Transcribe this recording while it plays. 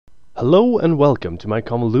Hello and welcome to my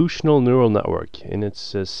convolutional neural network in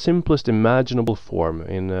its simplest imaginable form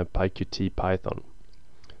in PyQt Python.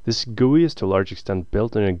 This GUI is to a large extent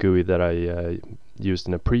built in a GUI that I used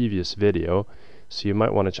in a previous video, so you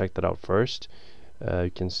might want to check that out first. You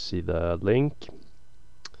can see the link.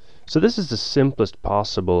 So this is the simplest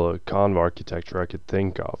possible conv architecture I could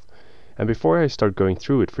think of. And before I start going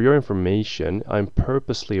through it, for your information, I'm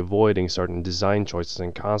purposely avoiding certain design choices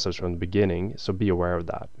and concepts from the beginning, so be aware of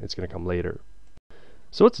that. It's going to come later.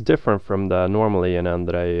 So what's different from the normal ANN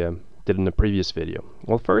that I did in the previous video?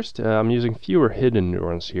 Well, first, I'm using fewer hidden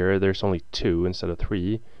neurons here. There's only 2 instead of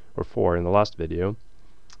 3 or 4 in the last video.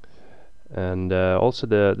 And also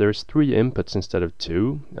there's 3 inputs instead of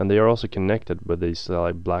 2, and they are also connected with these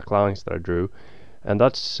black lines that I drew. And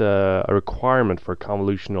that's a requirement for a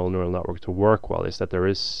convolutional neural network to work well, is that there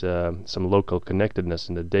is some local connectedness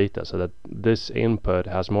in the data, so that this input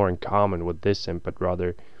has more in common with this input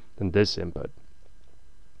rather than this input.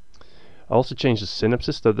 I also changed the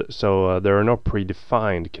synapses so there are no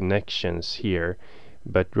predefined connections here,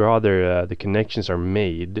 but rather the connections are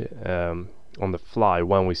made on the fly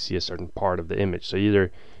when we see a certain part of the image. So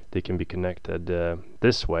either they can be connected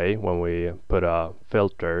this way when we put a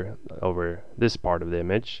filter over this part of the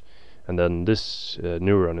image, and then this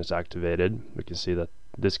neuron is activated. We can see that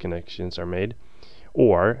these connections are made.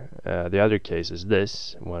 Or the other case is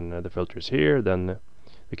this: when the filter is here, then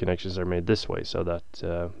the connections are made this way, so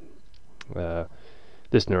that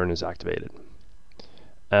this neuron is activated.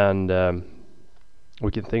 And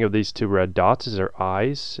we can think of these 2 red dots as our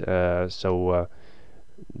eyes.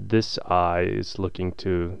 This eye is looking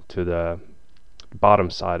to the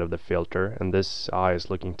bottom side of the filter, and this eye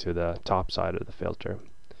is looking to the top side of the filter.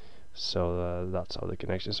 So that's how the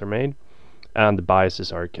connections are made, and the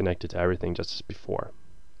biases are connected to everything just as before.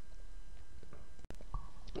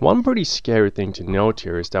 One pretty scary thing to note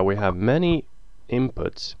here is that we have many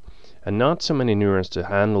inputs and not so many neurons to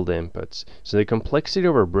handle the inputs, so the complexity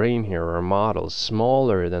of our brain here, or our model, is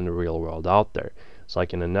smaller than the real world out there. It's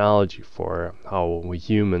like an analogy for how we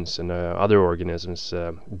humans and other organisms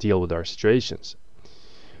deal with our situations.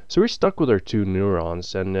 So we're stuck with our 2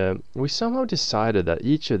 neurons, and we somehow decided that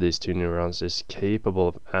each of these 2 neurons is capable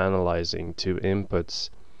of analyzing 2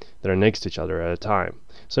 inputs that are next to each other at a time.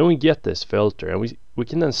 So we get this filter, and we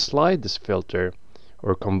can then slide this filter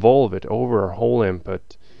or convolve it over our whole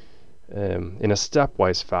input in a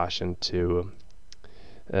stepwise fashion to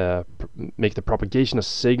make the propagation of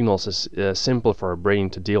signals as simple for our brain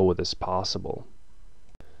to deal with as possible.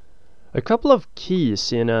 A couple of key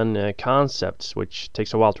CNN concepts which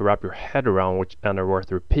takes a while to wrap your head around and are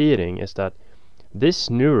worth repeating is that this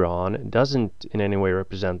neuron doesn't in any way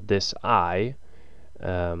represent this eye.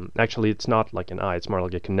 Actually, it's not like an eye, it's more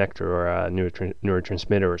like a connector or a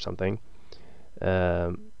neurotransmitter or something.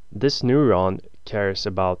 This neuron cares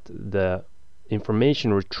about the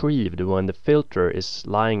information retrieved when the filter is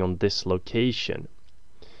lying on this location.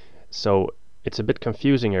 So it's a bit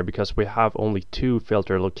confusing here because we have only 2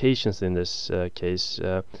 filter locations in this case,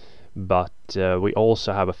 but we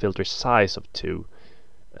also have a filter size of 2.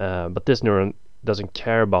 But this neuron doesn't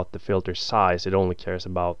care about the filter size, it only cares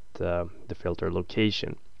about the filter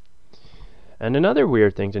location. And another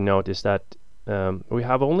weird thing to note is that we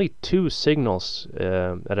have only 2 signals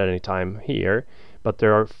at any time here, but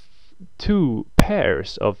there are 2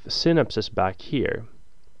 pairs of synapses back here,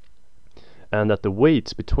 and that the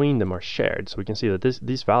weights between them are shared. So we can see that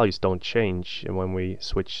these values don't change when we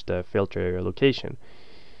switch the filter location.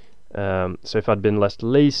 So if I'd been less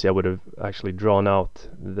lazy, I would have actually drawn out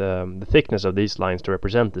the thickness of these lines to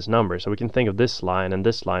represent this number. So we can think of this line and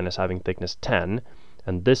this line as having thickness 10,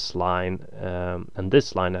 and this line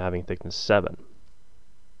having thickness 7.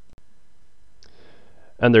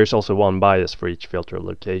 And there's also 1 bias for each filter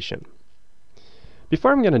location.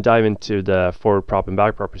 Before I'm going to dive into the forward prop and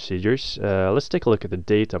back prop procedures, let's take a look at the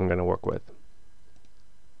data I'm going to work with.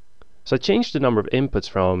 So I changed the number of inputs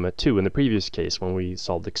from 2 in the previous case when we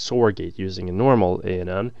solved the XOR gate using a normal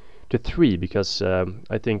ANN to 3 because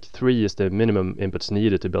I think 3 is the minimum inputs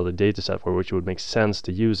needed to build a dataset for which it would make sense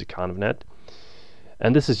to use a ConvNet.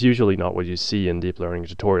 And this is usually not what you see in deep learning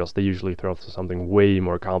tutorials. They usually throw something way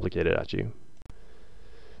more complicated at you.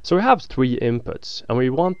 So we have 3 inputs, and we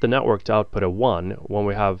want the network to output a 1 when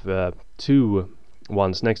we have 2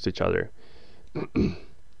 1s next to each other.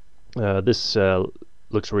 This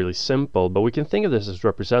looks really simple, but we can think of this as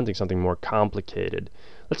representing something more complicated.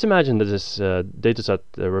 Let's imagine that this dataset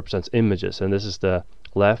represents images, and this is the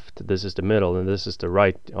left, this is the middle, and this is the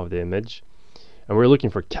right of the image. And we're looking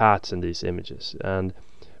for cats in these images. And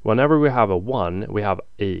whenever we have a 1, we have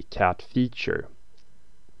a cat feature.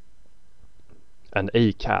 and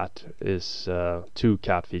a cat is two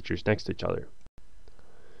cat features next to each other.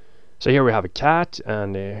 So here we have a cat,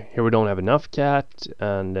 and here we don't have enough cat,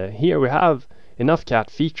 and here we have enough cat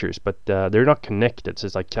features, but they're not connected, so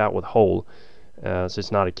it's like cat with hole, so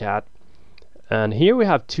it's not a cat. And here we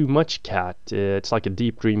have too much cat. It's like a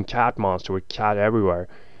deep dream cat monster with cat everywhere,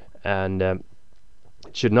 and it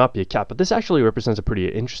should not be a cat. But this actually represents a pretty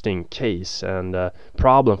interesting case and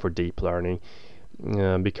problem for deep learning,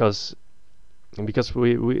 because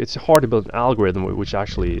it's hard to build an algorithm which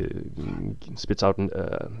actually spits out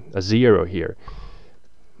a zero here.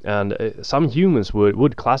 And some humans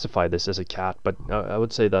would classify this as a cat, but I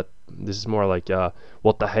would say that this is more like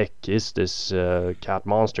what the heck is this cat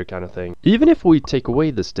monster kind of thing. Even if we take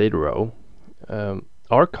away this data row,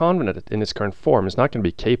 our convolution in its current form is not going to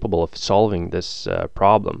be capable of solving this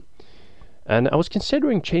problem. And I was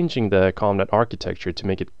considering changing the convolution architecture to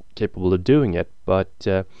make it capable of doing it, but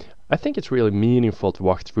I think it's really meaningful to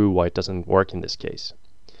walk through why it doesn't work in this case.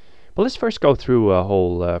 But let's first go through a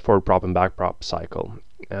whole forward prop and back prop cycle.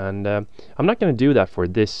 And I'm not going to do that for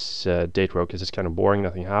this date row because it's kind of boring,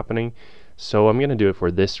 nothing happening. So I'm going to do it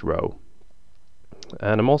for this row.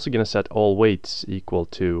 And I'm also going to set all weights equal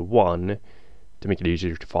to 1 to make it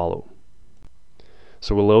easier to follow.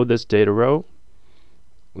 So we'll load this data row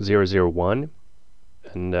 0, 0, 1,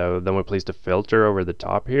 and then we'll place the filter over the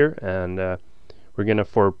top here, and we're going to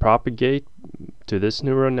forward propagate to this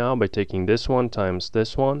neuron now by taking this one times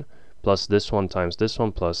this one plus this one times this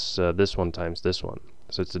one plus this one times this one.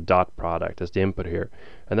 So it's a dot product as the input here,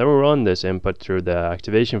 and then we'll run this input through the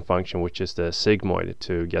activation function, which is the sigmoid,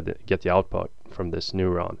 to get the output from this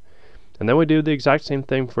neuron. And then we do the exact same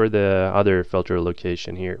thing for the other filter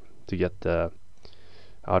location here to get the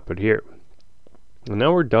output here. And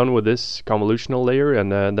now we're done with this convolutional layer,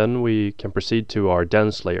 and then we can proceed to our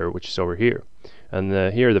dense layer, which is over here.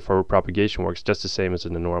 And here the forward propagation works just the same as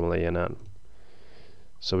in the normal ANN.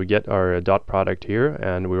 So we get our dot product here,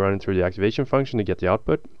 and we run it through the activation function to get the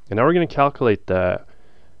output. And now we're going to calculate the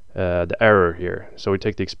error here. So we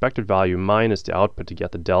take the expected value minus the output to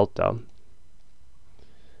get the delta.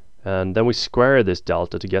 And then we square this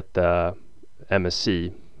delta to get the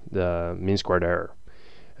MSE, the mean squared error.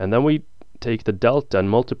 And then we take the delta and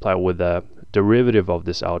multiply with the derivative of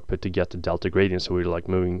this output to get the delta gradient. So we're like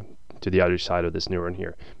moving to the other side of this neuron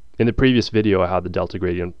here. In the previous video I had the delta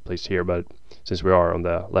gradient placed here, but since we are on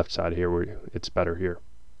the left side here, it's better here.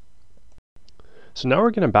 So now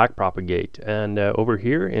we're going to backpropagate, and over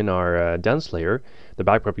here in our dense layer, the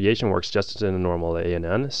backpropagation works just as in a normal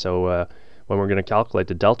ANN. So when we're going to calculate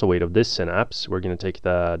the delta weight of this synapse, we're going to take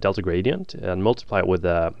the delta gradient and multiply it with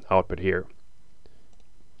the output here.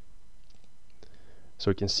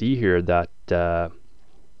 So we can see here that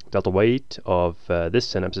delta weight of this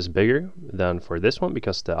synapse is bigger than for this one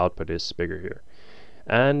because the output is bigger here.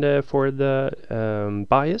 And for the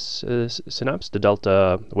bias synapse, the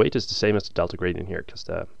delta weight is the same as the delta gradient here because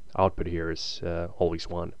the output here is always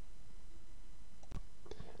 1.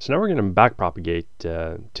 So now we're going to backpropagate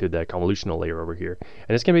to the convolutional layer over here.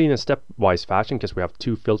 And it's going to be in a stepwise fashion because we have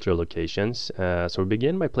two filter locations. So we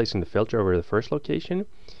begin by placing the filter over the first location.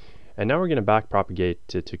 And now we're going to backpropagate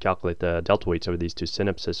to calculate the delta weights over these two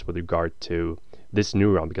synapses with regard to this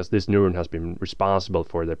neuron, because this neuron has been responsible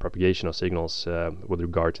for the propagation of signals with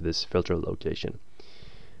regard to this filter location.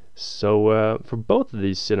 So for both of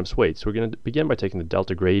these synapse weights, we're going to begin by taking the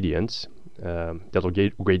delta gradient,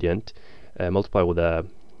 multiply with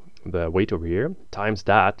the weight over here, times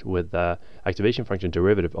that with the activation function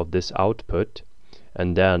derivative of this output,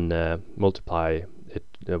 and then multiply it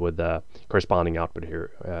with the corresponding output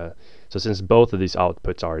here. So since both of these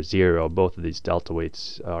outputs are 0, both of these delta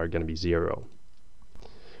weights are going to be 0.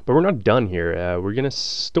 But we're not done here. We're going to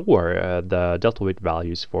store the delta weight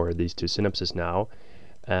values for these two synapses now,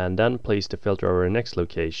 and then place the filter over the next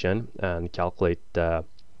location and calculate the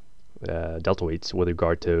delta weights with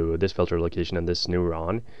regard to this filter location and this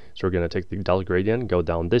neuron. So we're going to take the delta gradient, go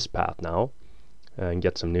down this path now, and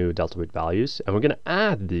get some new delta weight values. And we're going to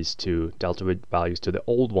add these two delta weight values to the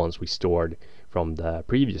old ones we stored from the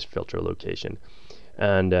previous filter location.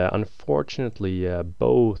 And unfortunately,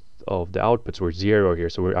 both of the outputs were 0 here,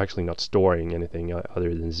 so we're actually not storing anything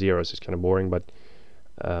other than 0, so it's kind of boring. But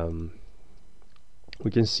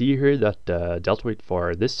we can see here that the delta weight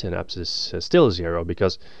for this synapse is still 0,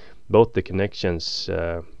 because both the connections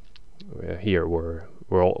here were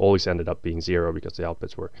always ended up being 0 because the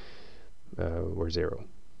outputs were 0.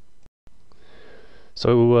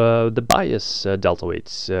 So the bias delta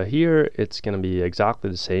weights, here it's going to be exactly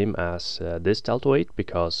the same as this delta weight,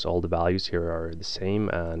 because all the values here are the same,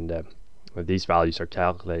 and these values are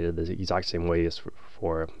calculated the exact same way as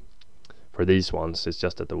for for these ones. It's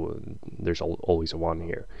just that there's always a 1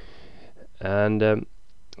 here. And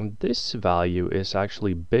this value is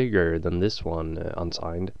actually bigger than this one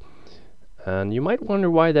unsigned. And you might wonder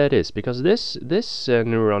why that is, because this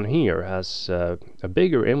neuron here has a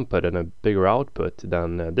bigger input and a bigger output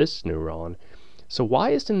than this neuron. So why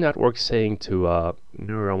is the network saying to a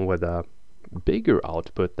neuron with a bigger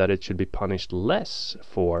output that it should be punished less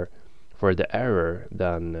for the error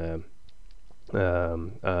than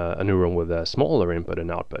a neuron with a smaller input and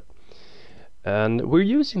output? And we're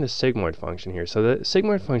using the sigmoid function here. So the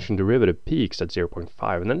sigmoid function derivative peaks at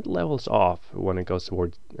 0.5 and then it levels off when it goes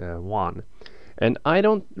towards 1. And I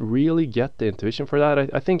don't really get the intuition for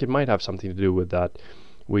that. I think it might have something to do with that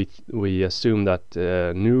we assume that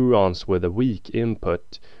neurons with a weak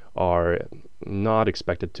input are not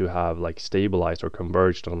expected to have like stabilized or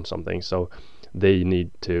converged on something, so they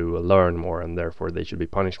need to learn more and therefore they should be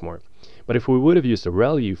punished more. But if we would have used the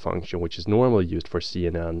ReLU function, which is normally used for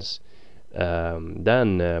CNNs,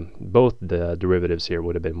 then both the derivatives here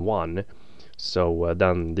would have been 1, so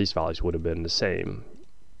then these values would have been the same.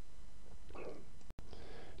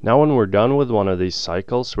 Now when we're done with one of these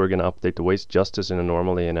cycles, we're going to update the weights just as in a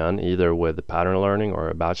normal ANN, either with pattern learning or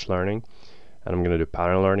a batch learning. And I'm going to do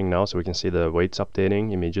pattern learning now so we can see the weights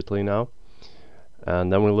updating immediately now.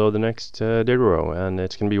 And then we'll load the next data row, and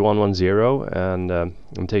it's going to be 110, and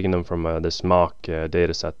I'm taking them from this mock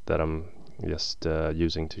data set that I'm just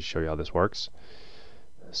using to show you how this works.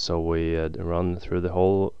 So we run through the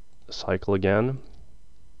whole cycle again.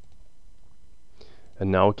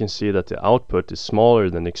 And now we can see that the output is smaller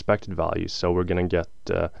than the expected values, so we're going to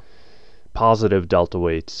get positive delta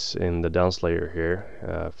weights in the dense layer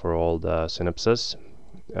here for all the synapses.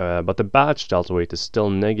 But the batch delta weight is still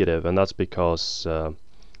negative, and that's because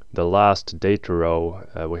the last data row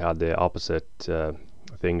we had the opposite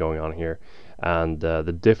thing going on here, and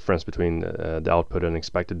the difference between the output and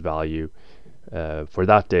expected value for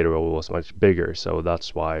that data row was much bigger, so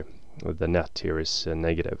that's why the net here is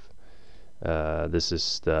negative. This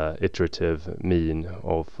is the iterative mean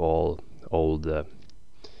of all old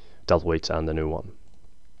delta weights and the new one.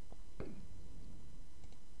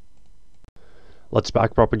 Let's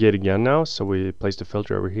backpropagate again now. So we place the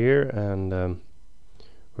filter over here, and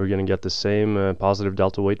we're going to get the same positive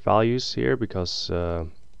delta weight values here because the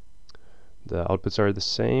outputs are the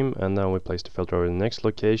same. And then we place the filter over the next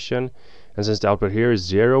location. And since the output here is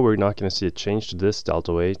 0, we're not going to see a change to this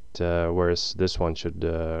delta weight, whereas this one should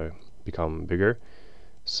become bigger.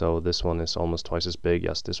 So this one is almost twice as big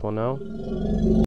as this one now.